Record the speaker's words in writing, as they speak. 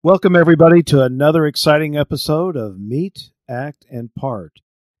Welcome, everybody, to another exciting episode of Meet, Act, and Part.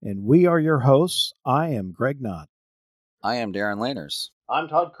 And we are your hosts. I am Greg Knott. I am Darren Laners. I'm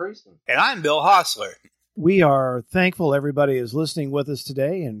Todd Creaston. And I'm Bill Hostler. We are thankful everybody is listening with us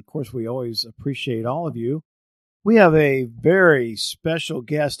today, and of course, we always appreciate all of you. We have a very special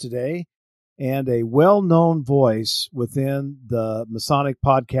guest today and a well-known voice within the Masonic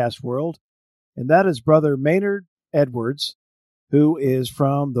podcast world, and that is Brother Maynard Edwards, who is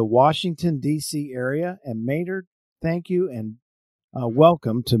from the Washington, D.C. area. And Maynard, thank you and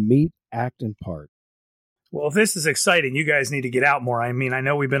welcome to Meet, Act, and Part. Well, if this is exciting, you guys need to get out more. I mean, I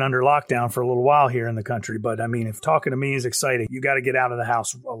know we've been under lockdown for a little while here in the country, but I mean, if talking to me is exciting, you got to get out of the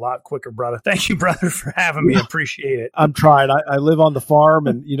house a lot quicker, brother. Thank you, brother, for having me. Appreciate it. I'm trying. I live on the farm,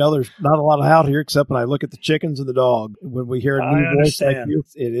 and, there's not a lot out here except when I look at the chickens and the dog. When we hear a new voice like you,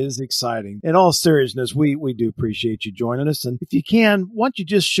 it is exciting. In all seriousness, we do appreciate you joining us. And if you can, why don't you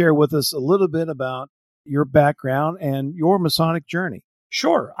just share with us a little bit about your background and your Masonic journey?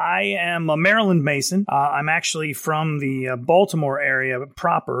 Sure. I am a Maryland Mason. I'm actually from the Baltimore area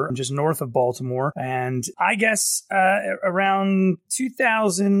proper, just north of Baltimore. And I guess around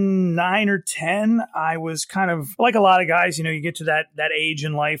 2009 or 10, I was kind of like a lot of guys, you get to that age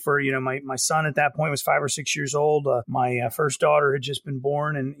in life where, my son at that point was 5 or 6 years old. My first daughter had just been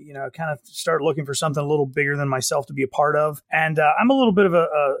born and, kind of started looking for something a little bigger than myself to be a part of. And I'm a little bit of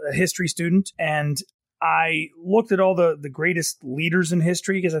a history student, and I looked at all the greatest leaders in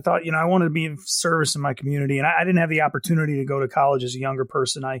history because I thought, I wanted to be of service in my community. And I didn't have the opportunity to go to college as a younger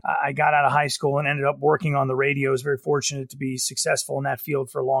person. I got out of high school and ended up working on the radio. I was very fortunate to be successful in that field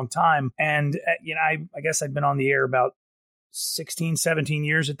for a long time. And, I guess I'd been on the air about 16, 17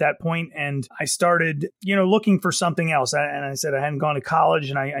 years at that point. And I started, looking for something else. And I said I hadn't gone to college,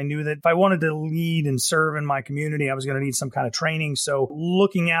 and I knew that if I wanted to lead and serve in my community, I was going to need some kind of training. So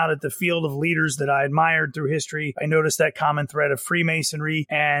looking out at the field of leaders that I admired through history, I noticed that common thread of Freemasonry,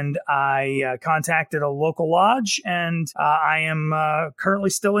 and I contacted a local lodge, and I am currently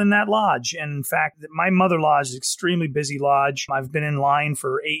still in that lodge. And in fact, my mother lodge is an extremely busy lodge. I've been in line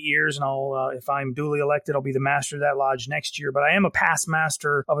for 8 years, and I'll, if I'm duly elected, I'll be the master of that lodge next year. But I am a past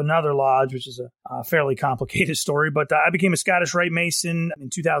master of another lodge, which is a fairly complicated story. But I became a Scottish Rite Mason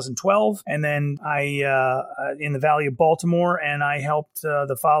in 2012, and then I in the Valley of Baltimore, and I helped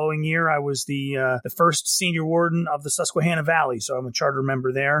the following year. I was the first senior warden of the Susquehanna Valley, so I'm a charter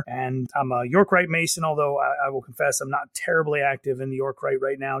member there, and I'm a York Rite Mason. Although I will confess I'm not terribly active in the York Rite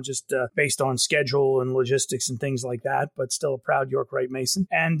right now, just based on schedule and logistics and things like that. But still a proud York Rite Mason.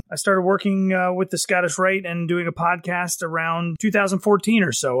 And I started working with the Scottish Rite and doing a podcast around 2014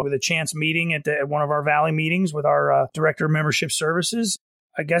 or so, with a chance meeting at one of our Valley meetings with our Director of Membership Services.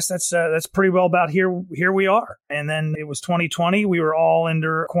 I guess that's pretty well about here we are. And then it was 2020. We were all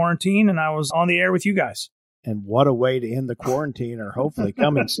under quarantine, and I was on the air with you guys. And what a way to end the quarantine, or hopefully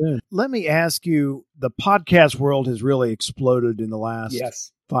coming soon. Let me ask you, the podcast world has really exploded in the last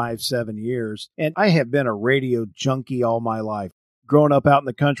 5-7 years. And I have been a radio junkie all my life. Growing up out in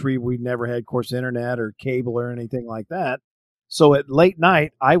the country, we never had, of course, internet or cable or anything like that. So at late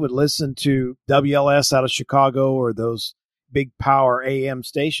night, I would listen to WLS out of Chicago or those big power AM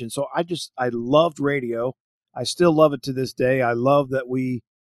stations. So I loved radio. I still love it to this day. I love that we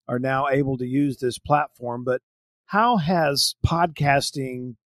are now able to use this platform. But how has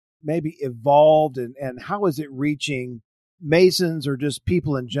podcasting maybe evolved, and how is it reaching Masons or just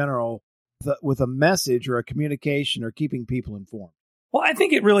people in general with a message or a communication or keeping people informed? Well, I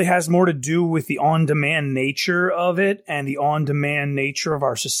think it really has more to do with the on-demand nature of it and the on-demand nature of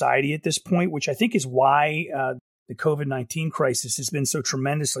our society at this point, which I think is why the COVID-19 crisis has been so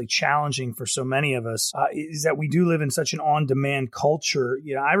tremendously challenging for so many of us, is that we do live in such an on-demand culture.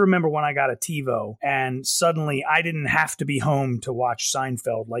 I remember when I got a TiVo and suddenly I didn't have to be home to watch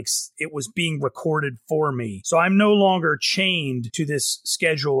Seinfeld. Like, it was being recorded for me. So I'm no longer chained to this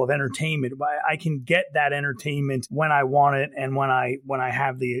schedule of entertainment. I can get that entertainment when I want it and when I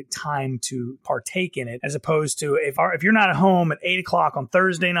have the time to partake in it, as opposed to if you're not at home at 8 o'clock on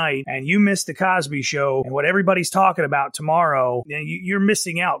Thursday night and you miss the Cosby Show and what everybody's talking about tomorrow, you're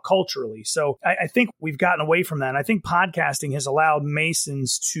missing out culturally. So I think we've gotten away from that. And I think podcasting has allowed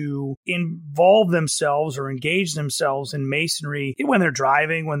Masons to involve themselves or engage themselves in Masonry when they're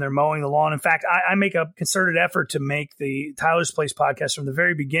driving, when they're mowing the lawn. In fact, I make a concerted effort to make the Tyler's Place podcast from the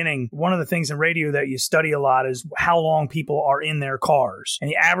very beginning. One of the things in radio that you study a lot is how long people are in their cars. And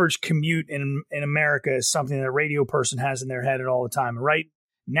the average commute in America is something that a radio person has in their head at all the time. Right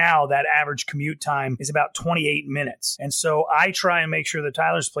Now that average commute time is about 28 minutes. And so I try and make sure the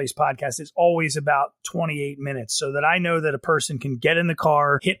Tyler's Place podcast is always about 28 minutes so that I know that a person can get in the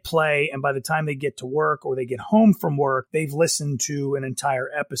car, hit play, and by the time they get to work or they get home from work, they've listened to an entire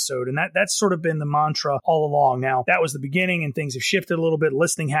episode. And that's sort of been the mantra all along. Now, that was the beginning and things have shifted a little bit.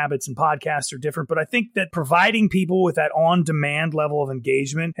 Listening habits and podcasts are different, but I think that providing people with that on-demand level of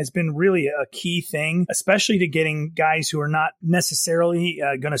engagement has been really a key thing, especially to getting guys who are not necessarily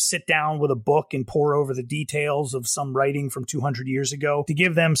going to sit down with a book and pore over the details of some writing from 200 years ago, to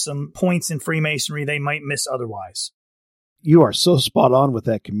give them some points in Freemasonry they might miss otherwise. You are so spot on with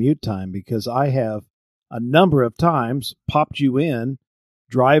that commute time, because I have a number of times popped you in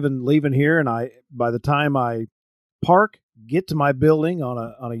driving, leaving here, and by the time I park, get to my building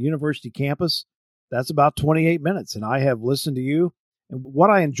on a university campus, that's about 28 minutes. And I have listened to you. And what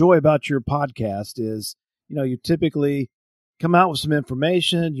I enjoy about your podcast is, you typically come out with some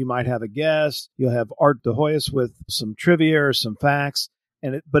information. You might have a guest. You'll have Art DeHoyos with some trivia or some facts,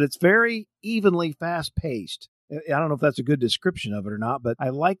 but it's very evenly fast paced. I don't know if that's a good description of it or not, but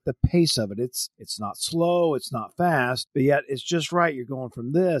I like the pace of it. It's not slow, it's not fast, but yet it's just right. You're going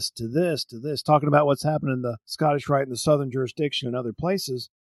from this to this to this, talking about what's happening in the Scottish Rite and the Southern jurisdiction and other places.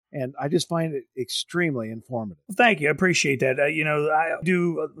 And I just find it extremely informative. Well, thank you. I appreciate that. I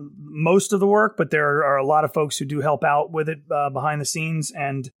do most of the work, but there are a lot of folks who do help out with it behind the scenes.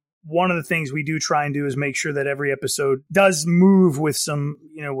 And one of the things we do try and do is make sure that every episode does move with some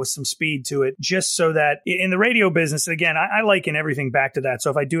speed to it, just so that in the radio business, again, I liken everything back to that.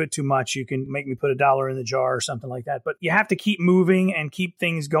 So if I do it too much, you can make me put $1 in the jar or something like that. But you have to keep moving and keep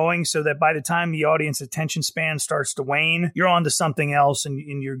things going so that by the time the audience attention span starts to wane, you're on to something else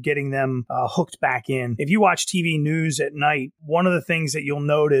and you're getting them hooked back in. If you watch TV news at night, one of the things that you'll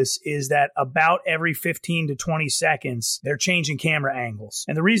notice is that about every 15 to 20 seconds, they're changing camera angles.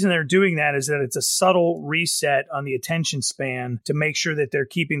 And the reason they're doing that is that it's a subtle reset on the attention span to make sure that they're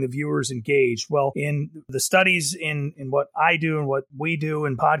keeping the viewers engaged. Well, in the studies in what I do and what we do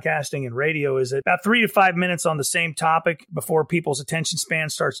in podcasting and radio is that about 3 to 5 minutes on the same topic before people's attention span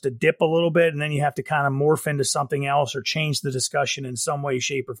starts to dip a little bit, and then you have to kind of morph into something else or change the discussion in some way,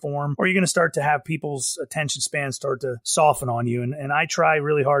 shape, or form, or you're going to start to have people's attention span start to soften on you. And I try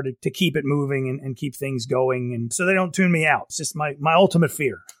really hard to keep it moving and keep things going, and so they don't tune me out. It's just my ultimate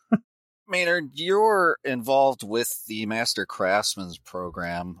fear. Maynard, you're involved with the Master Craftsman's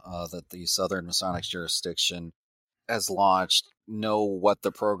program that the Southern Masonic jurisdiction has launched. Know what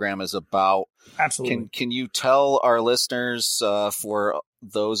the program is about? Absolutely. Can you tell our listeners, for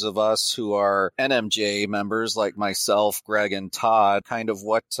those of us who are NMJ members like myself, Greg, and Todd, kind of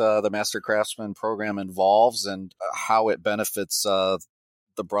what the Master Craftsman program involves and how it benefits the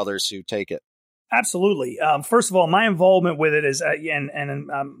brothers who take it? Absolutely. First of all, my involvement with it is,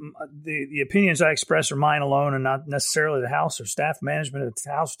 the opinions I express are mine alone and not necessarily the House or staff management of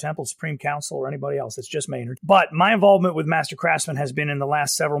the House of Temple, Supreme Council, or anybody else. It's just Maynard. But my involvement with Master Craftsman has been in the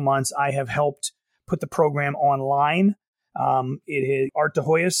last several months. I have helped put the program online. Art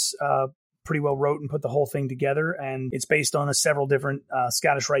DeHoyos pretty well wrote and put the whole thing together, and it's based on several different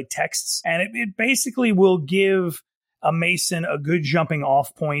Scottish Rite texts. And it basically will give a Mason a good jumping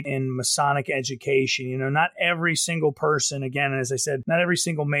off point in Masonic education. Not every single person, again, as I said, not every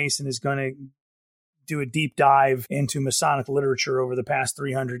single Mason is going to do a deep dive into Masonic literature over the past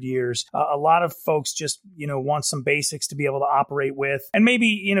 300 years. A lot of folks just, want some basics to be able to operate with, and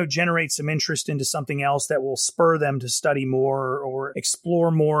maybe, generate some interest into something else that will spur them to study more or explore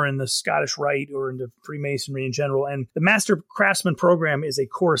more in the Scottish Rite or into Freemasonry in general. And the Master Craftsman program is a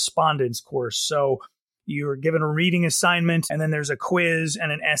correspondence course. So you're given a reading assignment, and then there's a quiz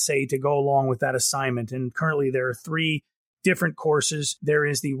and an essay to go along with that assignment. And currently there are 3 different courses. There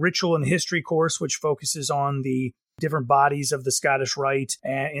is the Ritual and History course, which focuses on the different bodies of the Scottish Rite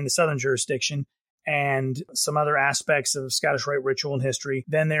in the Southern jurisdiction and some other aspects of Scottish Rite ritual and history.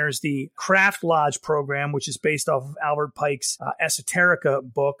 Then there's the Craft Lodge program, which is based off of Albert Pike's Esoterica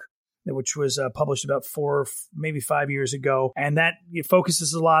book, which was published about 4, maybe 5 years ago. And that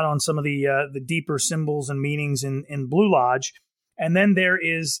focuses a lot on some of the deeper symbols and meanings in Blue Lodge. And then there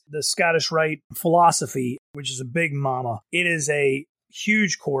is the Scottish Rite philosophy, which is a big mama. It is a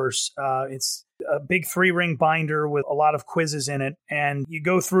huge course. It's a big 3-ring binder with a lot of quizzes in it. And you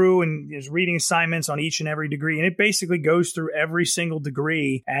go through and there's reading assignments on each and every degree. And it basically goes through every single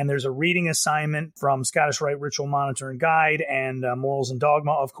degree. And there's a reading assignment from Scottish Rite Ritual Monitor and Guide and Morals and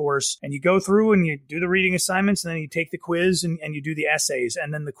Dogma, of course. And you go through and you do the reading assignments, and then you take the quiz and you do the essays.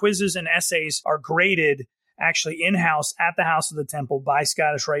 And then the quizzes and essays are graded actually in-house at the House of the Temple by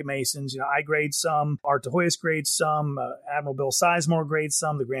Scottish Rite Masons. I grade some, Art Tahoyas grades some, Admiral Bill Sizemore grades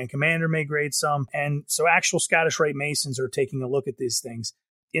some, the Grand Commander may grade some. And so actual Scottish Rite Masons are taking a look at these things.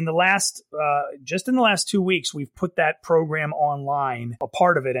 In the last, just in the last 2 weeks, we've put that program online, a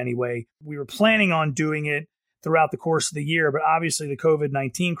part of it anyway. We were planning on doing it throughout the course of the year, but obviously the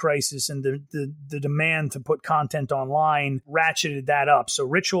COVID-19 crisis and the demand to put content online ratcheted that up. So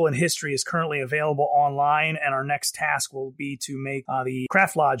Ritual and History is currently available online, and our next task will be to make the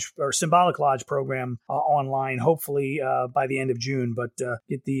Craft Lodge or Symbolic Lodge program online, hopefully by the end of June, but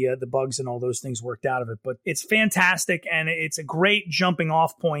get the bugs and all those things worked out of it. But it's fantastic, and it's a great jumping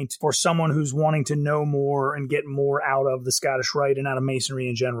off point for someone who's wanting to know more and get more out of the Scottish Rite and out of Masonry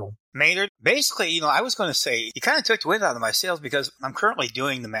in general. Maynard, basically, I was going to say, you kind of took the wind out of my sails because I'm currently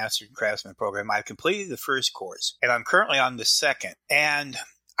doing the Master Craftsman program. I completed the first course, and I'm currently on the second. And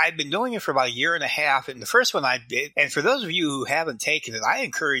I've been doing it for about a year and a half, and the first one I did, and for those of you who haven't taken it, I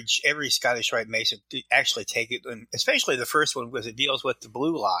encourage every Scottish Rite Mason to actually take it, and especially the first one because it deals with the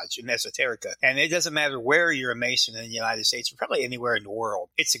Blue Lodge in Esoterica. And it doesn't matter where you're a Mason in the United States, or probably anywhere in the world.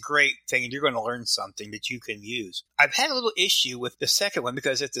 It's a great thing, and you're going to learn something that you can use. I've had a little issue with the second one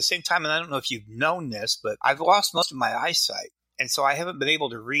because at the same time, and I don't know if you've known this, but I've lost most of my eyesight. And so I haven't been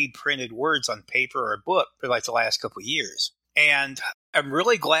able to read printed words on paper or a book for like the last couple of years. And I'm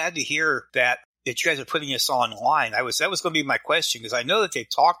really glad to hear that you guys are putting this online. That was going to be my question because I know that they've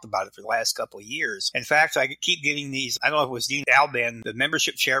talked about it for the last couple of years. In fact, I keep getting these. I don't know if it was Dean Alban, the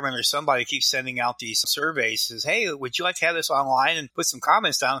membership chairman, or somebody keeps sending out these surveys. Says, "Hey, would you like to have this online?" and put some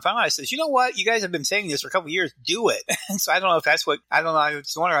comments down. And finally, I says, "You know what? You guys have been saying this for a couple of years. Do it." And so I don't know if that's what I don't know. I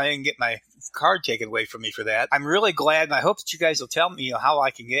was wondering I didn't get my card taken away from me for that. I'm really glad, and I hope that you guys will tell me how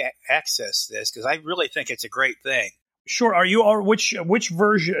I can get access to this because I really think it's a great thing. Sure. Are you which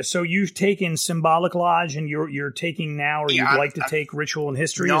version? So you've taken Symbolic Lodge, and you're taking now, or you'd like to take Ritual and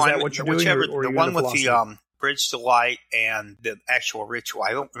History? No, is that what you're doing? Or the one with the Bridge to Light and the actual Ritual.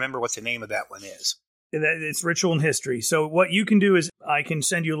 I don't remember what the name of that one is. It's Ritual and History. So what you can do is I can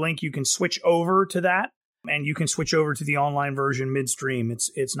send you a link. You can switch over to that, and you can switch over to the online version midstream.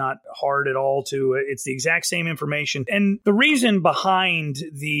 It's not hard at all to. It's the exact same information, and the reason behind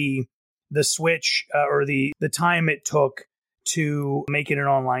the switch or the time it took to make it an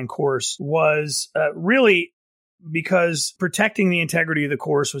online course was really because protecting the integrity of the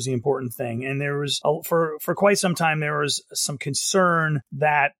course was the important thing. And there was, for quite some time, there was some concern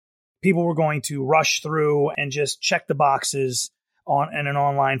that people were going to rush through and just check the boxes in an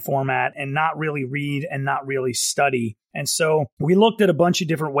online format and not really read and not really study. And so we looked at a bunch of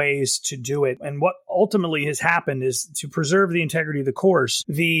different ways to do it. And what ultimately has happened is to preserve the integrity of the course.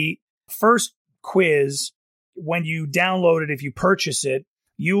 The first quiz, when you download it, if you purchase it,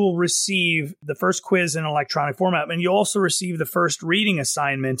 you will receive the first quiz in electronic format, and you'll also receive the first reading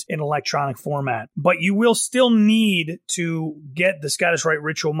assignment in electronic format. But you will still need to get the Scottish Rite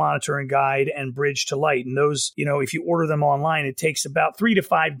Ritual Monitoring Guide and Bridge to Light. And those, if you order them online, it takes about 3 to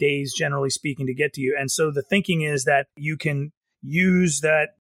 5 days, generally speaking, to get to you. And so the thinking is that you can use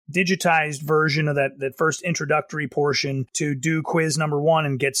that digitized version of that first introductory portion to do quiz number 1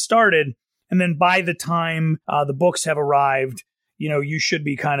 and get started. And then by the time the books have arrived, you should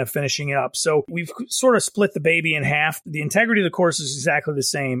be kind of finishing it up. So we've sort of split the baby in half. The integrity of the course is exactly the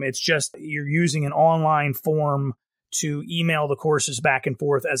same. It's just you're using an online form to email the courses back and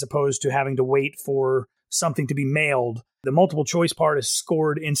forth as opposed to having to wait for something to be mailed. The multiple choice part is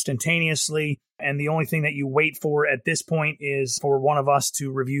scored instantaneously, and the only thing that you wait for at this point is for one of us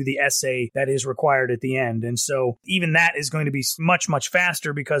to review the essay that is required at the end. And so even that is going to be much, much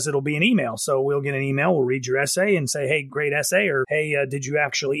faster because it'll be an email. So we'll get an email, we'll read your essay and say, hey, great essay, or hey, did you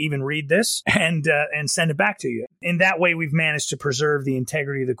actually even read this? And send it back to you. In that way, we've managed to preserve the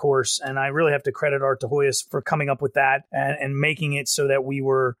integrity of the course. And I really have to credit Art Tahoyas for coming up with that and making it so that we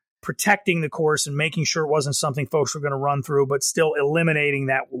were protecting the course and making sure it wasn't something folks were going to run through, but still eliminating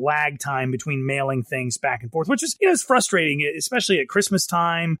that lag time between mailing things back and forth, which is, it's frustrating, especially at Christmas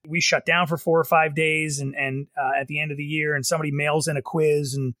time. We shut down for 4 or 5 days and at the end of the year, and somebody mails in a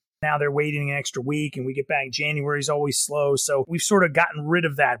quiz and now they're waiting an extra week and we get back. January is always slow. So we've sort of gotten rid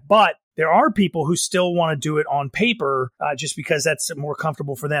of that. But there are people who still want to do it on paper just because that's more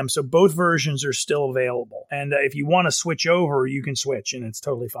comfortable for them. So both versions are still available. And if you want to switch over, you can switch and it's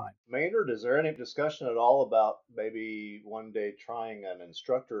totally fine. Maynard, is there any discussion at all about maybe one day trying an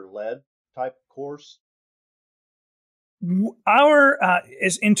instructor-led type course? Our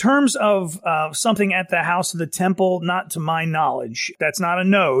is in terms of something at the House of the Temple, not to my knowledge. That's not a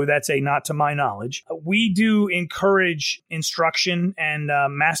no. That's a not to my knowledge. We do encourage instruction and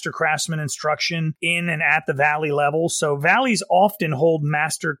master craftsman instruction in and at the Valley level. So valleys often hold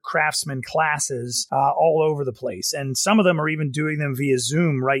master craftsman classes all over the place, and some of them are even doing them via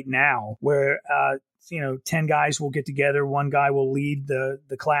Zoom right now, where 10 guys will get together. One guy will lead the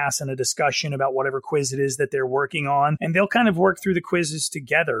class in a discussion about whatever quiz it is that they're working on, and they'll kind of work through the quizzes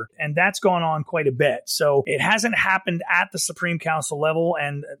together. And that's gone on quite a bit. So it hasn't happened at the Supreme Council level,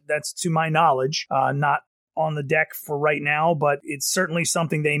 and that's to my knowledge, not on the deck for right now, but it's certainly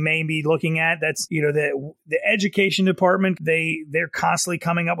something they may be looking at. That's, the education department, they're constantly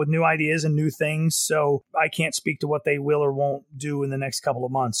coming up with new ideas and new things. So I can't speak to what they will or won't do in the next couple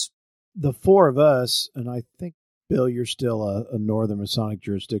of months. The four of us, and I think, Bill, you're still a Northern Masonic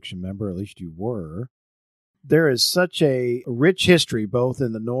jurisdiction member, at least you were. There is such a rich history, both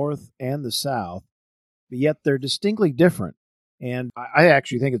in the North and the South, but yet they're distinctly different. And I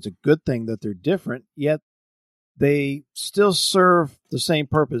actually think it's a good thing that they're different, yet they still serve the same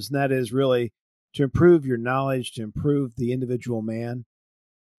purpose, and that is really to improve your knowledge, to improve the individual man.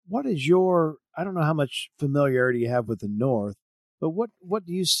 What is I don't know how much familiarity you have with the North, but what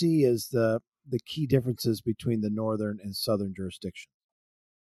do you see as the key differences between the Northern and Southern jurisdictions?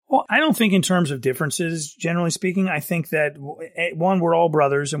 Well, I don't think in terms of differences, generally speaking. I think that, one, we're all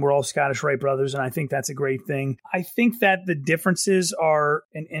brothers and we're all Scottish Rite brothers, and I think that's a great thing. I think that the differences are,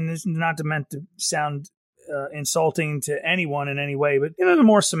 and it's not meant to sound insulting to anyone in any way, but they're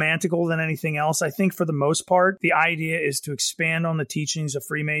more semantical than anything else. I think for the most part, the idea is to expand on the teachings of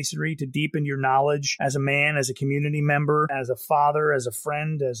Freemasonry, to deepen your knowledge as a man, as a community member, as a father, as a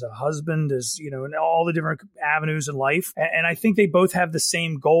friend, as a husband, as, in all the different avenues in life. And I think they both have the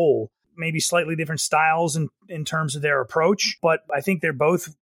same goal, maybe slightly different styles in terms of their approach, but I think they're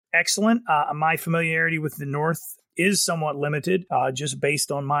both excellent. My familiarity with the North is somewhat limited, just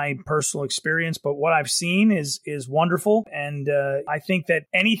based on my personal experience. But what I've seen is wonderful. And I think that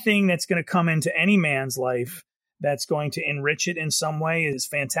anything that's going to come into any man's life that's going to enrich it in some way is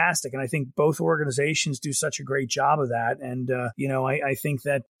fantastic. And I think both organizations do such a great job of that. And, I think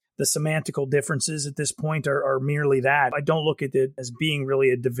that the semantical differences at this point are merely that. I don't look at it as being really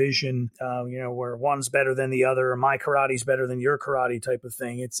a division, where one's better than the other, or my karate's better than your karate type of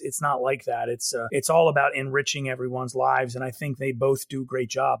thing. It's not like that. It's all about enriching everyone's lives, and I think they both do a great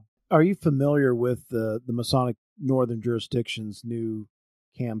job. Are you familiar with the Masonic Northern Jurisdiction's new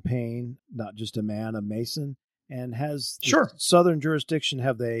campaign, Not Just a Man, a Mason? And has the Southern jurisdiction,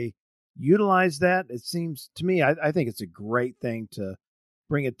 have they utilized that? It seems to me, I think it's a great thing to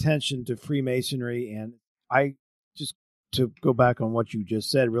bring attention to Freemasonry. And I just, to go back on what you just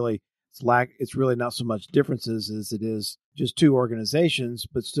said, really, it's really not so much differences as it is just two organizations,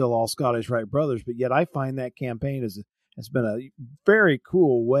 but still all Scottish Rite brothers. But yet I find that campaign has been a very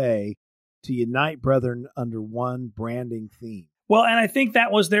cool way to unite brethren under one branding theme. Well, and I think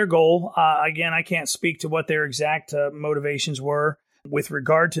that was their goal. Again, I can't speak to what their exact motivations were with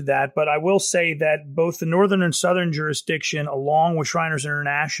regard to that, but I will say that both the Northern and Southern jurisdiction, along with Shriners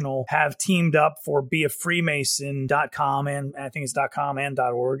International, have teamed up for beafreemason.com, and I think it's .com and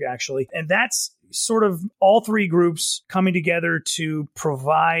 .org, actually. And that's sort of all three groups coming together to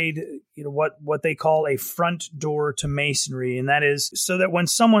provide, what they call a front door to Masonry. And that is so that when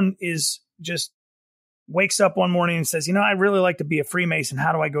someone is just wakes up one morning and says, I really like to be a Freemason.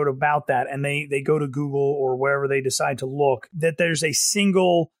 How do I go about that? And they go to Google or wherever they decide to look, that there's a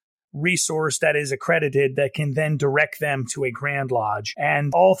single resource that is accredited that can then direct them to a Grand Lodge.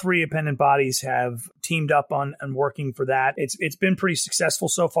 And all three appendant bodies have teamed up on working for that. It's been pretty successful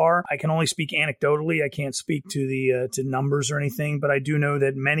so far. I can only speak anecdotally. I can't speak to the to numbers or anything, but I do know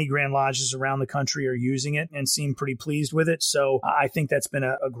that many Grand Lodges around the country are using it and seem pretty pleased with it. So I think that's been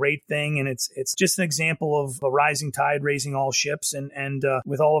a great thing. And it's just an example of a rising tide raising all ships. And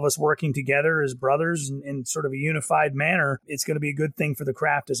with all of us working together as brothers in sort of a unified manner, it's going to be a good thing for the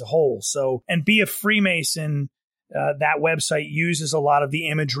craft as a whole. So, and Be a Freemason, that website uses a lot of the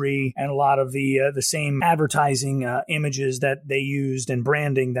imagery and a lot of the same advertising images that they used and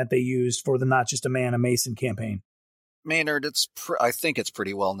branding that they used for the Not Just a Man, a Mason campaign. Maynard, I think it's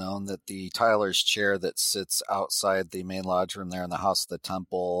pretty well known that the Tyler's chair that sits outside the main lodge room there in the House of the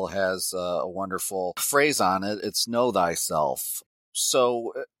Temple has a wonderful phrase on it. It's know thyself.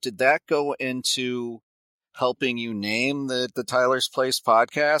 So did that go into helping you name the Tyler's Place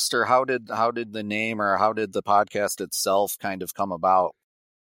podcast, or how did the name, or how did the podcast itself kind of come about?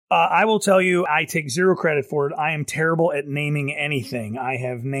 I will tell you, I take zero credit for it. I am terrible at naming anything. I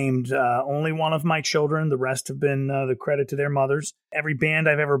have named only one of my children. The rest have been the credit to their mothers. Every band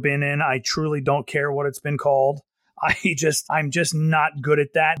I've ever been in, I truly don't care what it's been called. I'm just not good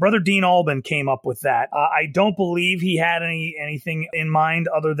at that. Brother Dean Albin came up with that. I don't believe he had anything in mind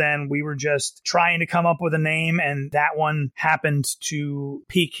other than we were just trying to come up with a name, and that one happened to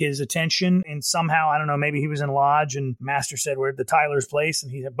pique his attention. And somehow, I don't know, maybe he was in lodge and Master said, we're at the Tyler's place,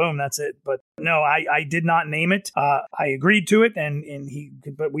 and he said, boom, that's it. But no, I did not name it. I agreed to it,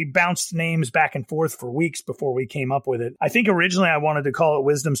 but we bounced names back and forth for weeks before we came up with it. I think originally I wanted to call it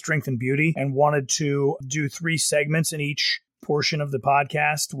Wisdom, Strength, and Beauty, and wanted to do 3 segments in each portion of the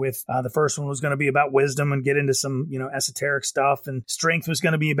podcast. With the first one was going to be about wisdom and get into some esoteric stuff, and strength was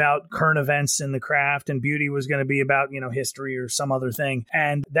going to be about current events in the craft, and beauty was going to be about history or some other thing.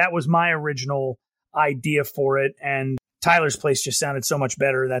 And that was my original idea for it, and Tyler's Place just sounded so much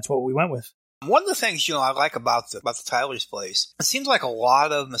better. That's what we went with. One of the things, I like about the Tyler's Place, it seems like a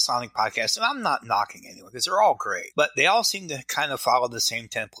lot of Masonic podcasts, and I'm not knocking anyone because they're all great, but they all seem to kind of follow the same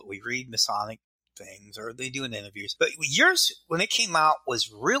template. We read Masonic things or they do interviews, but yours, when it came out, was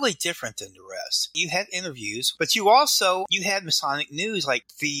really different than the rest. You had interviews, but you had Masonic news, like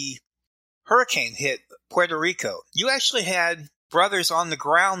the hurricane hit Puerto Rico. You actually had brothers on the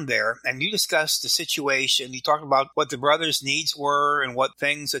ground there, and you discussed the situation. You talked about what the brothers' needs were and what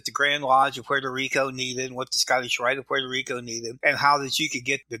things that the Grand Lodge of Puerto Rico needed and what the Scottish Rite of Puerto Rico needed, and how that you could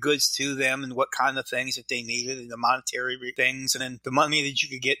get the goods to them and what kind of things that they needed and the monetary things, and then the money that you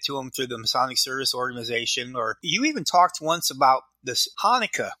could get to them through the Masonic Service Organization. Or you even talked once about this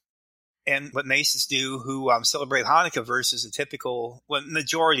Hanukkah and what Masons do who celebrate Hanukkah versus the typical,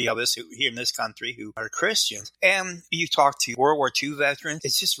 majority of us here in this country who are Christians. And you talk to World War II veterans.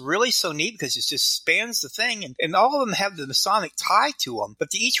 It's just really so neat because it just spans the thing. And all of them have the Masonic tie to them. But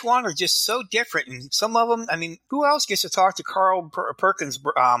each one are just so different. And some of them, who else gets to talk to Carl Perkins'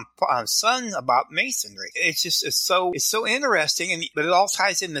 son about Masonry? It's so interesting. But it all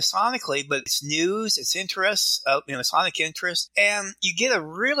ties in Masonically. But it's news, it's interests, Masonic interests. And you get a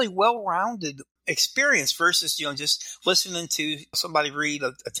really well-rounded experience versus just listening to somebody read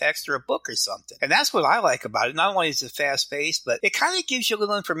a text or a book or something. And that's what I like about it. Not only is it fast paced, but it kind of gives you a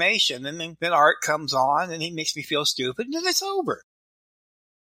little information, and then Art comes on and he makes me feel stupid, and then it's over.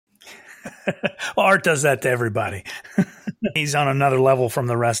 Well, Art does that to everybody. He's on another level from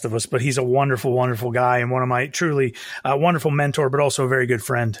the rest of us, but he's a wonderful, wonderful guy and one of my truly wonderful mentor, but also a very good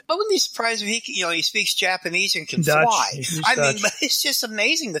friend. I wouldn't be surprised if he speaks Japanese and can Dutch. fly. But it's just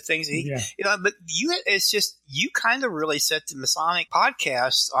amazing the things that but you kind of really set the Masonic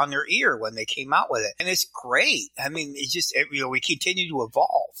podcast on their ear when they came out with it. And it's great. We continue to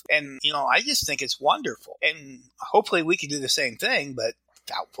evolve. And, I just think it's wonderful. And hopefully we can do the same thing, but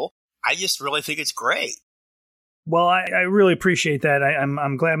doubtful. I just really think it's great. Well, I really appreciate that.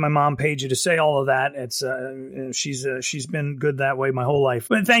 I'm glad my mom paid you to say all of that. It's she's been good that way my whole life.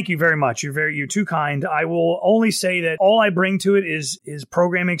 But thank you very much. You're too kind. I will only say that all I bring to it is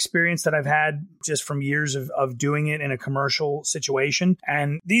programming experience that I've had just from years of doing it in a commercial situation.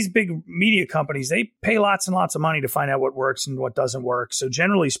 And these big media companies, they pay lots and lots of money to find out what works and what doesn't work. So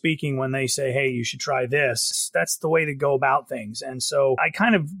generally speaking, when they say, hey, you should try this, that's the way to go about things. And so I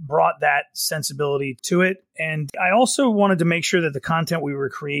kind of brought that sensibility to it. And I also wanted to make sure that the content we were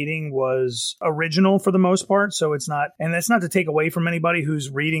creating was original for the most part. So it's not, and that's not to take away from anybody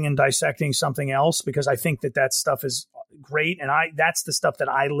who's reading and dissecting something else, because I think that stuff is great. And that's the stuff that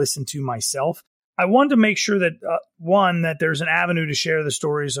I listen to myself. I wanted to make sure that, that there's an avenue to share the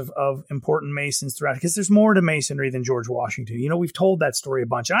stories of important Masons throughout, because there's more to Masonry than George Washington. We've told that story a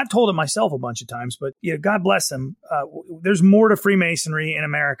bunch, and I've told it myself a bunch of times, but God bless him. There's more to Freemasonry in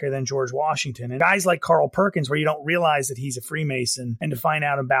America than George Washington. And guys like Carl Perkins, where you don't realize that he's a Freemason, and to find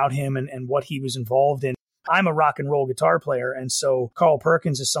out about him and what he was involved in. I'm a rock and roll guitar player, and so Carl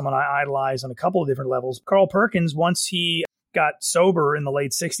Perkins is someone I idolize on a couple of different levels. Carl Perkins, once he got sober in the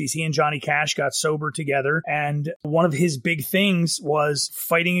late 60s. He and Johnny Cash got sober together. And one of his big things was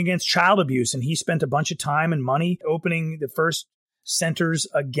fighting against child abuse. And he spent a bunch of time and money opening the first centers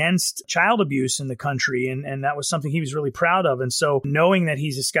against child abuse in the country. And that was something he was really proud of. And so knowing that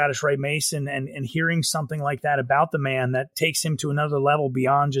he's a Scottish Rite Mason and hearing something like that about the man that takes him to another level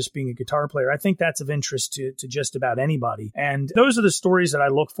beyond just being a guitar player, I think that's of interest to just about anybody. And those are the stories that I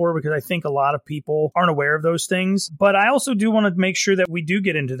look for, because I think a lot of people aren't aware of those things. But I also do want to make sure that we do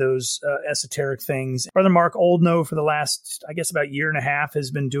get into those esoteric things. Brother Mark Oldknow, for the last, I guess, about year and a half, has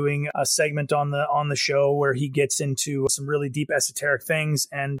been doing a segment on the show where he gets into some really deep esoteric things.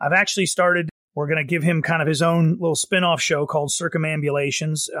 And I've actually started We're going to give him kind of his own little spin-off show called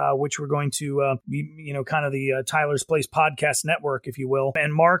Circumambulations, which we're going to be, kind of the Tyler's Place podcast network, if you will.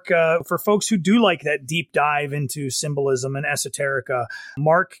 And Mark, for folks who do like that deep dive into symbolism and esoterica,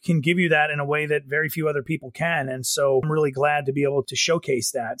 Mark can give you that in a way that very few other people can. And so I'm really glad to be able to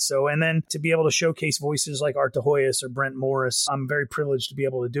showcase that. So, and then to be able to showcase voices like Art DeHoyos or Brent Morris, I'm very privileged to be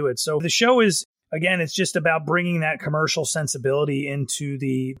able to do it. So the show is, again, it's just about bringing that commercial sensibility into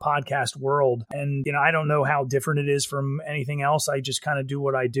the podcast world. And, I don't know how different it is from anything else. I just kind of do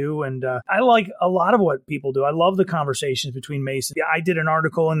what I do. And I like a lot of what people do. I love the conversations between Masons. I did an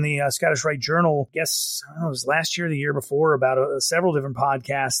article in the Scottish Rite Journal, I don't know, it was last year or the year before, about several different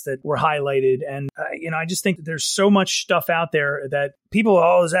podcasts that were highlighted. And, I just think that there's so much stuff out there that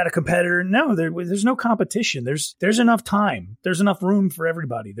people, is that a competitor? No, there's no competition. There's enough time. There's enough room for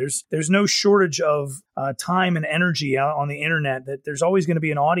everybody. There's no shortage of time and energy out on the internet, that there's always going to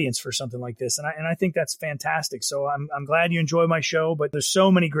be an audience for something like this. And I think that's fantastic. So I'm glad you enjoy my show, but there's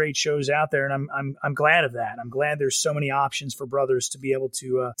so many great shows out there, and I'm glad of that. I'm glad there's so many options for brothers to be able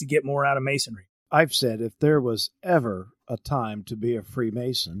to get more out of Masonry. I've said if there was ever a time to be a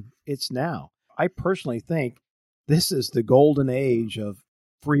Freemason, it's now. I personally think this is the golden age of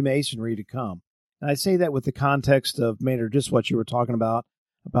Freemasonry to come. And I say that with the context of, Maynard, just what you were talking about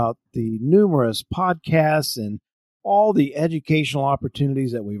the numerous podcasts and all the educational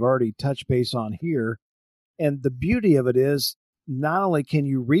opportunities that we've already touched base on here. And the beauty of it is, not only can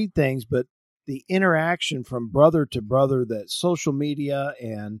you read things, but the interaction from brother to brother that social media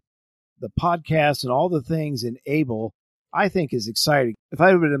and the podcasts and all the things enable, I think is exciting. If I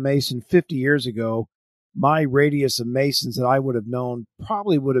had been a Mason 50 years ago, my radius of Masons that I would have known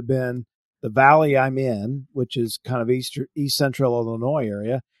probably would have been the valley I'm in, which is kind of East Central Illinois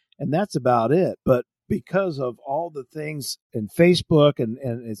area, and that's about it. But because of all the things in Facebook and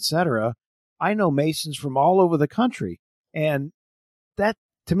et cetera, I know Masons from all over the country. And that,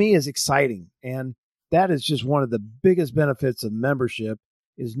 to me, is exciting. And that is just one of the biggest benefits of membership,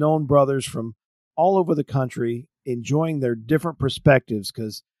 is knowing brothers from all over the country, enjoying their different perspectives,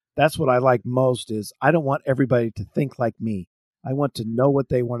 because that's what I like most. Is I don't want everybody to think like me. I want to know what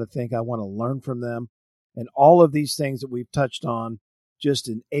they want to think. I want to learn from them. And all of these things that we've touched on just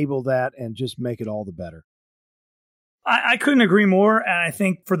enable that and just make it all the better. I couldn't agree more. And I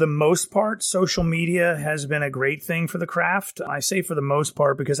think for the most part, social media has been a great thing for the craft. I say for the most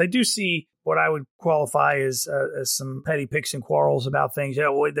part because I do see what I would qualify as some petty picks and quarrels about things.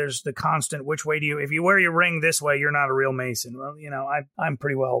 There's the constant, which way if you wear your ring this way, you're not a real Mason. Well, I'm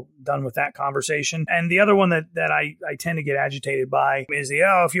pretty well done with that conversation. And the other one that I tend to get agitated by is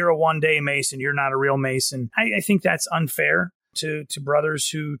if you're a one-day Mason, you're not a real Mason. I think that's unfair to brothers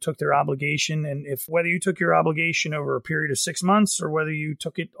who took their obligation. And if whether you took your obligation over a period of 6 months or whether you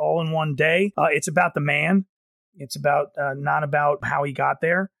took it all in one day, it's about the man. It's about not about how he got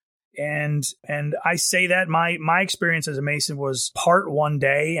there. And I say that my experience as a Mason was part one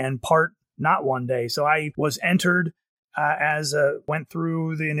day and part not one day. So I was entered went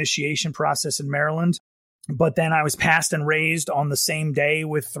through the initiation process in Maryland. But then I was passed and raised on the same day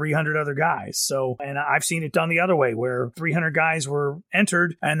with 300 other guys. So, and I've seen it done the other way where 300 guys were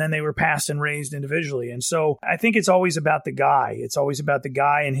entered and then they were passed and raised individually. And so I think it's always about the guy. It's always about the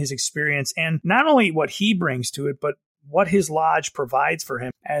guy and his experience, and not only what he brings to it, but what his lodge provides for him.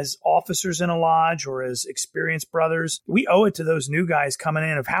 As officers in a lodge or as experienced brothers, we owe it to those new guys coming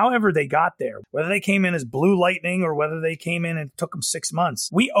in of however they got there, whether they came in as blue lightning or whether they came in and it took them 6 months.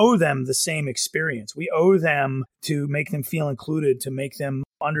 We owe them the same experience. We owe them to make them feel included, to make them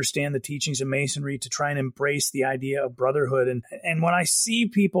understand the teachings of Masonry, to try and embrace the idea of brotherhood. And when I see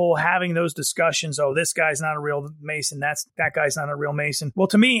people having those discussions, this guy's not a real Mason, that guy's not a real Mason. Well,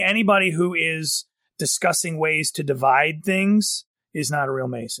 to me, anybody who is discussing ways to divide things is not a real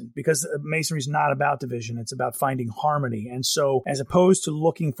Mason, because Masonry is not about division. It's about finding harmony. And so as opposed to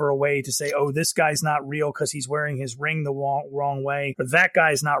looking for a way to say, this guy's not real because he's wearing his ring the wrong way, or that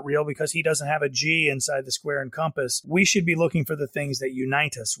guy's not real because he doesn't have a G inside the square and compass, we should be looking for the things that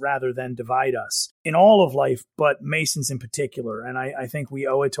unite us rather than divide us in all of life, but Masons in particular. And I think we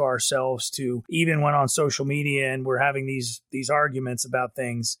owe it to ourselves to, even when on social media and we're having these arguments about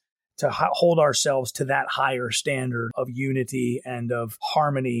things, to hold ourselves to that higher standard of unity and of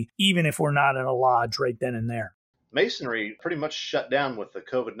harmony, even if we're not in a lodge right then and there. Masonry pretty much shut down with the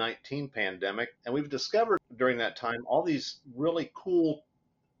COVID-19 pandemic, and we've discovered during that time all these really cool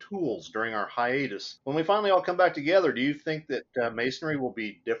tools during our hiatus. When we finally all come back together, do you think that Masonry will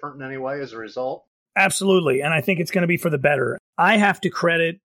be different in any way as a result? Absolutely, and I think it's going to be for the better. I have to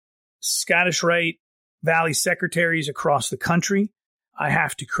credit Scottish Rite Valley secretaries across the country. I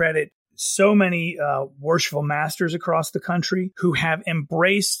have to credit so many worshipful masters across the country who have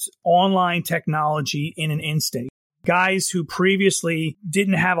embraced online technology in an instant. Guys who previously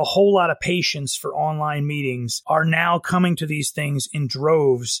didn't have a whole lot of patience for online meetings are now coming to these things in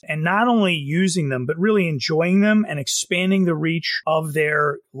droves and not only using them, but really enjoying them and expanding the reach of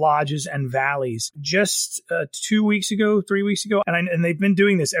their lodges and valleys. Just 3 weeks ago, and they've been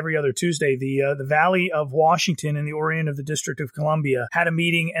doing this every other Tuesday, the Valley of Washington and the Orient of the District of Columbia had a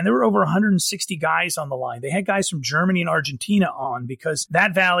meeting, and there were over 160 guys on the line. They had guys from Germany and Argentina on because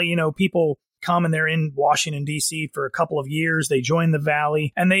that valley, people come and they're in Washington, D.C. for a couple of years. They join the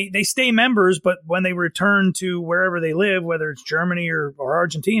Valley and they stay members, but when they return to wherever they live, whether it's Germany or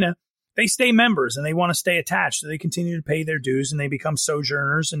Argentina, they stay members and they want to stay attached. So they continue to pay their dues and they become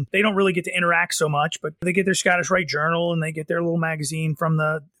sojourners, and they don't really get to interact so much, but they get their Scottish Rite Journal and they get their little magazine from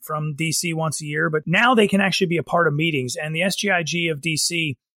DC once a year. But now they can actually be a part of meetings, and the SGIG of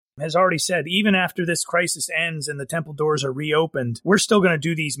DC has already said, even after this crisis ends and the temple doors are reopened, we're still going to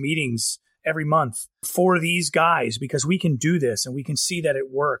do these meetings every month for these guys because we can do this and we can see that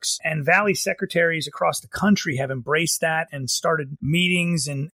it works. And Valley secretaries across the country have embraced that and started meetings,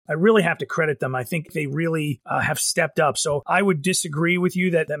 and I really have to credit them. I think they really have stepped up. So I would disagree with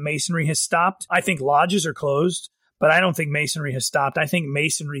you that Masonry has stopped. I think lodges are closed, but I don't think Masonry has stopped. I think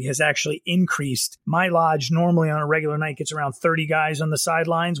Masonry has actually increased. My lodge normally on a regular night gets around 30 guys on the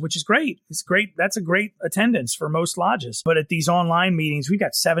sidelines, which is great. It's great. That's a great attendance for most lodges. But at these online meetings, we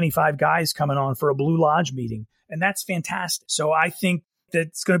got 75 guys coming on for a Blue Lodge meeting, and that's fantastic. So I think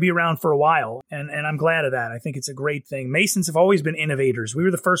that's going to be around for a while, and I'm glad of that. I think it's a great thing. Masons have always been innovators. We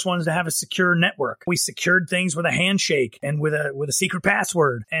were the first ones to have a secure network. We secured things with a handshake and with a secret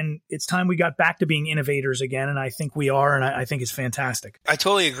password, and it's time we got back to being innovators again, and I think we are, and I think it's fantastic. I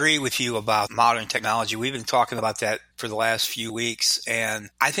totally agree with you about modern technology. We've been talking about that for the last few weeks, and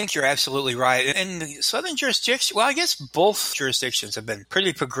I think you're absolutely right. In the southern jurisdiction, well, I guess both jurisdictions have been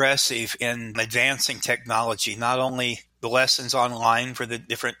pretty progressive in advancing technology, not only the lessons online for the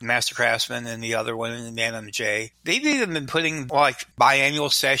different master craftsmen and the other one in the NMJ. They've even been putting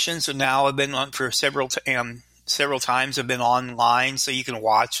biannual sessions, and now have been on for several times have been online, so you can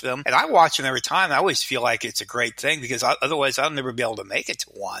watch them. And I watch them every time. I always feel like it's a great thing because otherwise I'll never be able to make it to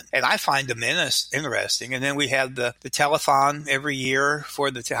one. And I find them interesting. And then we have the telethon every year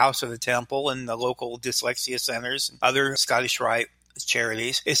for the House of the Temple and the local dyslexia centers and other Scottish Rite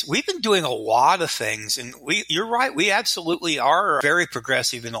charities. We've been doing a lot of things, and you're right, we absolutely are very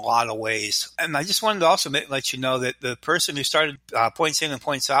progressive in a lot of ways. And I just wanted to also let you know that the person who started points in and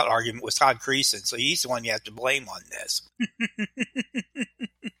points out argument was Todd Creason, so he's the one you have to blame on this.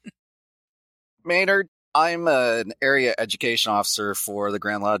 Maynard, I'm an area education officer for the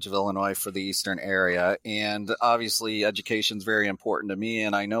Grand Lodge of Illinois for the Eastern area, and obviously education is very important to me,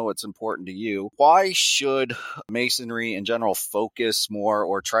 and I know it's important to you. Why should Masonry in general focus more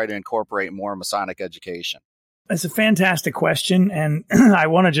or try to incorporate more Masonic education? It's a fantastic question, and I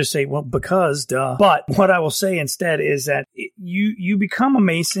want to just say, well, because, duh. But what I will say instead is that you become a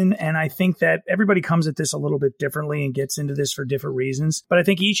Mason, and I think that everybody comes at this a little bit differently and gets into this for different reasons. But I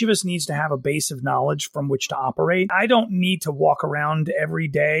think each of us needs to have a base of knowledge from which to operate. I don't need to walk around every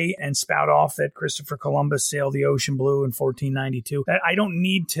day and spout off that Christopher Columbus sailed the ocean blue in 1492. I don't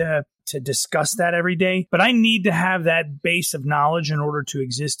need to discuss that every day, but I need to have that base of knowledge in order to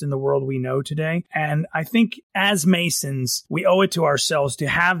exist in the world we know today. And I think as Masons, we owe it to ourselves to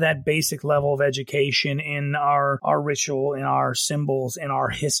have that basic level of education in our ritual, in our symbols, in our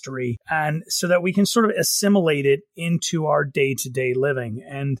history, and so that we can sort of assimilate it into our day-to-day living.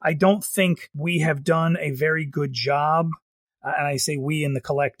 And I don't think we have done a very good job. And I say we in the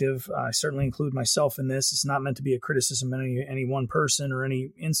collective, I certainly include myself in this. It's not meant to be a criticism of any one person or any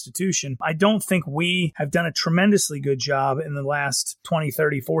institution. I don't think we have done a tremendously good job in the last 20,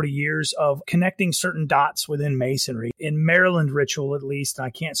 30, 40 years of connecting certain dots within Masonry. In Maryland ritual, at least, I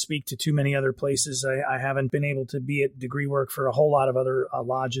can't speak to too many other places. I haven't been able to be at degree work for a whole lot of other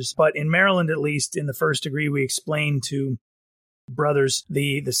lodges. But in Maryland, at least, in the first degree, we explain to brothers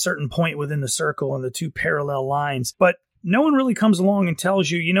the certain point within the circle and the two parallel lines. But no one really comes along and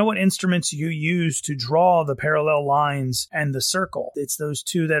tells you, you know what instruments you use to draw the parallel lines and the circle. It's those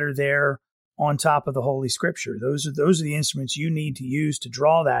two that are there on top of the Holy Scripture. Those are the instruments you need to use to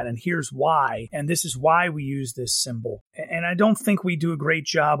draw that. And here's why. And this is why we use this symbol. And I don't think we do a great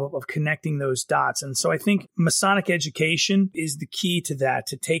job of connecting those dots. And so I think Masonic education is the key to that,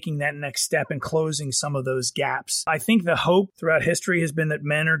 to taking that next step and closing some of those gaps. I think the hope throughout history has been that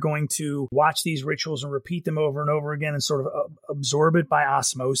men are going to watch these rituals and repeat them over and over again and sort of absorb it by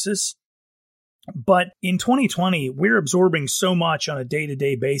osmosis. But in 2020, we're absorbing so much on a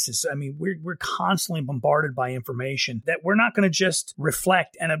day-to-day basis. I mean, we're constantly bombarded by information that we're not going to just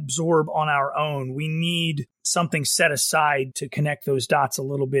reflect and absorb on our own. We need something set aside to connect those dots a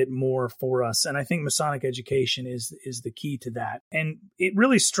little bit more for us. And I think Masonic education is the key to that. And it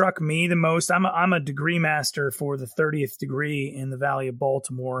really struck me the most. I'm a degree master for the 30th degree in the Valley of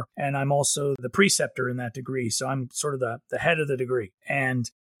Baltimore, and I'm also the preceptor in that degree. So I'm sort of the head of the degree. And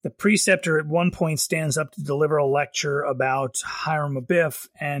the preceptor at one point stands up to deliver a lecture about Hiram Abiff,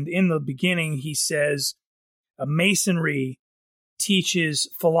 and in the beginning he says, Masonry teaches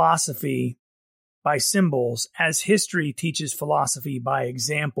philosophy by symbols as history teaches philosophy by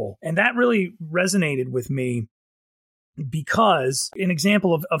example. And that really resonated with me because an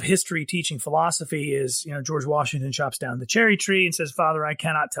example of history teaching philosophy is, George Washington chops down the cherry tree and says, Father, I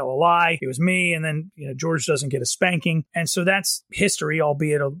cannot tell a lie. It was me. And then, George doesn't get a spanking. And so that's history,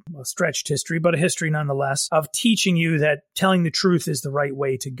 albeit a stretched history, but a history nonetheless of teaching you that telling the truth is the right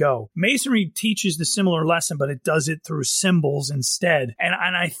way to go. Masonry teaches the similar lesson, but it does it through symbols instead. And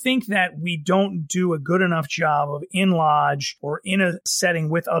I think that we don't do a good enough job of in lodge or in a setting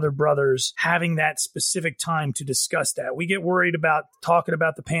with other brothers having that specific time to discuss that. We get worried about talking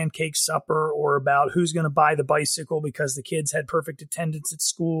about the pancake supper or about who's going to buy the bicycle because the kids had perfect attendance at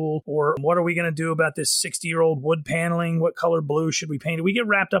school, or what are we going to do about this 60-year-old wood paneling? What color blue should we paint it? We get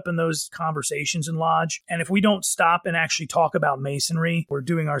wrapped up in those conversations in lodge. And if we don't stop and actually talk about Masonry, we're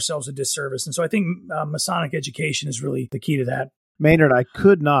doing ourselves a disservice. And so I think Masonic education is really the key to that. Maynard, I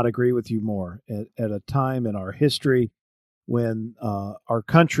could not agree with you more at a time in our history when our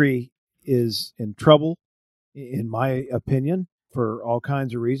country is in trouble. In my opinion, for all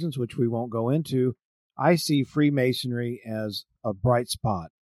kinds of reasons, which we won't go into, I see Freemasonry as a bright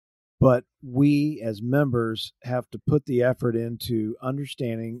spot. But we as members have to put the effort into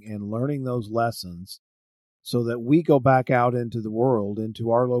understanding and learning those lessons so that we go back out into the world, into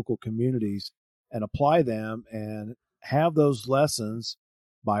our local communities, and apply them and have those lessons,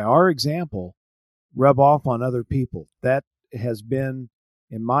 by our example, rub off on other people. That has been,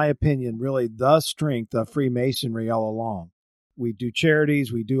 in my opinion, really the strength of Freemasonry all along. We do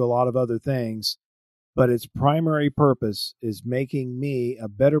charities, we do a lot of other things, but its primary purpose is making me a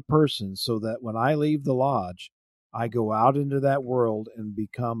better person so that when I leave the lodge, I go out into that world and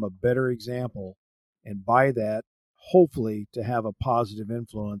become a better example, and by that, hopefully, to have a positive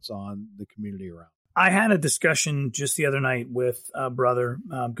influence on the community around. I had a discussion just the other night with a brother,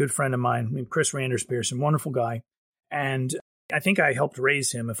 a good friend of mine, named Chris Randers Pearson, wonderful guy, and I think I helped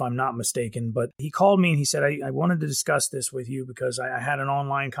raise him, if I'm not mistaken, but he called me and he said, I wanted to discuss this with you because I had an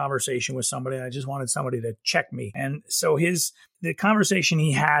online conversation with somebody and I just wanted somebody to check me. And so the conversation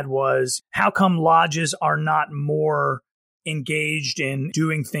he had was, how come lodges are not more engaged in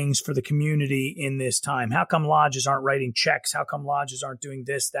doing things for the community in this time? How come lodges aren't writing checks? How come lodges aren't doing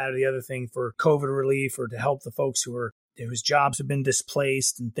this, that, or the other thing for COVID relief or to help the folks whose jobs have been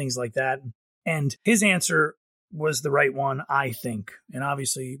displaced and things like that? And his answer was the right one, I think. And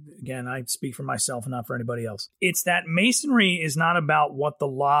obviously, again, I speak for myself and not for anybody else. It's that Masonry is not about what the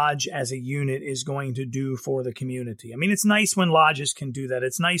lodge as a unit is going to do for the community. I mean, it's nice when lodges can do that.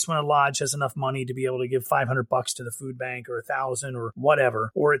 It's nice when a lodge has enough money to be able to give $500 to the food bank or $1,000 or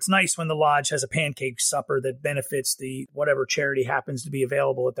whatever. Or it's nice when the lodge has a pancake supper that benefits the whatever charity happens to be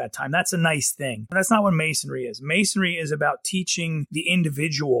available at that time. That's a nice thing. But that's not what Masonry is. Masonry is about teaching the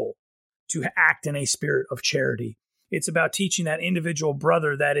individual to act in a spirit of charity. It's about teaching that individual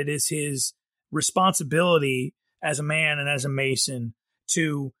brother that it is his responsibility as a man and as a Mason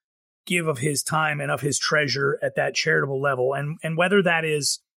to give of his time and of his treasure at that charitable level. And whether that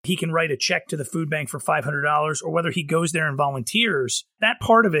is he can write a check to the food bank for $500 or whether he goes there and volunteers, that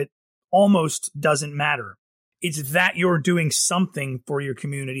part of it almost doesn't matter. It's that you're doing something for your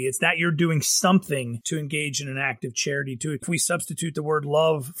community. It's that you're doing something to engage in an act of charity. If we substitute the word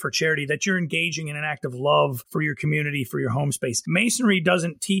love for charity, that you're engaging in an act of love for your community, for your home space. Masonry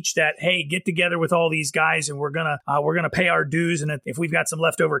doesn't teach that, hey, get together with all these guys and we're gonna pay our dues, and if we've got some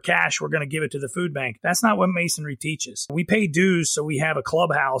leftover cash, we're gonna give it to the food bank. That's not what Masonry teaches. We pay dues so we have a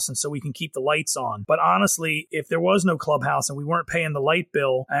clubhouse and so we can keep the lights on. But honestly, if there was no clubhouse and we weren't paying the light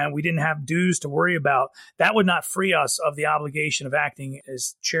bill and we didn't have dues to worry about, that would not free us of the obligation of acting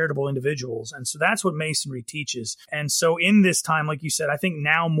as charitable individuals. And so that's what Masonry teaches. And so in this time, like you said, I think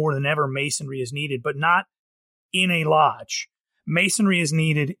now more than ever, Masonry is needed, but not in a lodge. Masonry is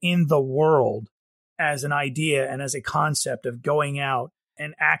needed in the world as an idea and as a concept of going out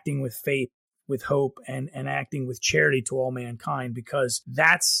and acting with faith with hope and acting with charity to all mankind, because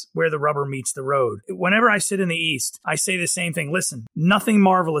that's where the rubber meets the road. Whenever I sit in the East, I say the same thing. Listen, nothing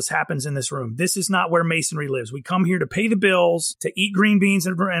marvelous happens in this room. This is not where Masonry lives. We come here to pay the bills, to eat green beans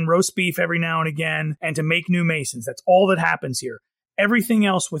and roast beef every now and again, and to make new Masons. That's all that happens here. Everything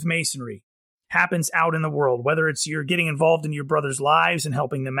else with Masonry happens out in the world, whether it's you're getting involved in your brother's lives and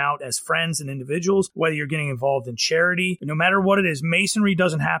helping them out as friends and individuals, whether you're getting involved in charity. No matter what it is, Masonry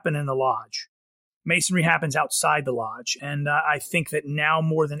doesn't happen in the lodge. Masonry happens outside the lodge. And I think that now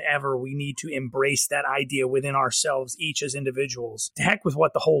more than ever, we need to embrace that idea within ourselves, each as individuals. To heck with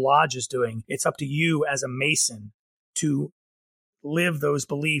what the whole lodge is doing. It's up to you as a Mason to live those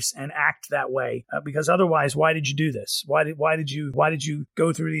beliefs and act that way, because otherwise, why did you do this? Why did you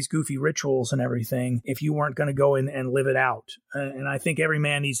go through these goofy rituals and everything if you weren't going to go in and live it out? And I think every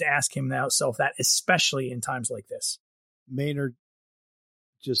man needs to ask himself that, especially in times like this. Maynard,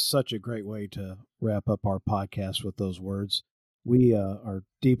 just such a great way to wrap up our podcast with those words. We are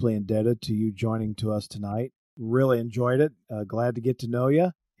deeply indebted to you joining to us tonight. Really enjoyed it. Glad to get to know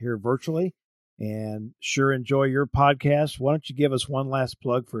you here virtually. And sure enjoy your podcast. Why don't you give us one last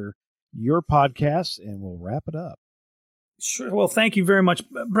plug for your podcast, and we'll wrap it up. Sure. Well, thank you very much,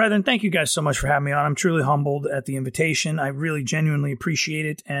 brethren. Thank you guys so much for having me on. I'm truly humbled at the invitation. I really genuinely appreciate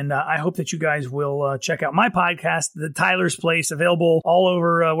it. And I hope that you guys will check out my podcast, The Tyler's Place, available all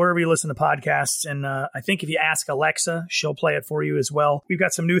over wherever you listen to podcasts. And I think if you ask Alexa, she'll play it for you as well. We've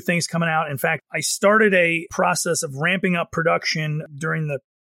got some new things coming out. In fact, I started a process of ramping up production during the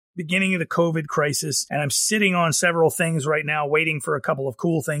beginning of the COVID crisis, and I'm sitting on several things right now, waiting for a couple of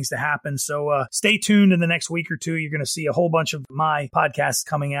cool things to happen. So stay tuned in the next week or two. You're going to see a whole bunch of my podcasts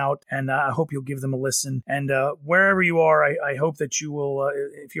coming out, and I hope you'll give them a listen. And wherever you are, I hope that you will,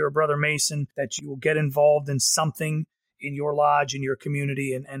 if you're a brother Mason, that you will get involved in something in your lodge, in your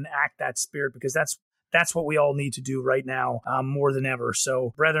community, and act that spirit, because that's what we all need to do right now, more than ever.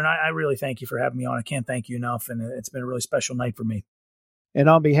 So, brethren, I really thank you for having me on. I can't thank you enough, and it's been a really special night for me. And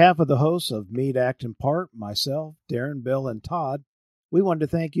on behalf of the hosts of Meet, Act, and Part, myself, Darren, Bill, and Todd, we wanted to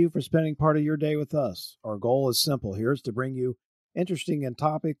thank you for spending part of your day with us. Our goal is simple here, is to bring you interesting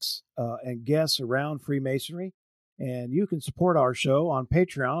topics and guests around Freemasonry. And you can support our show on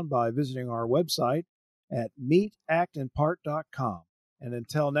Patreon by visiting our website at meetactandpart.com. And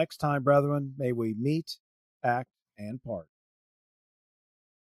until next time, brethren, may we meet, act, and part.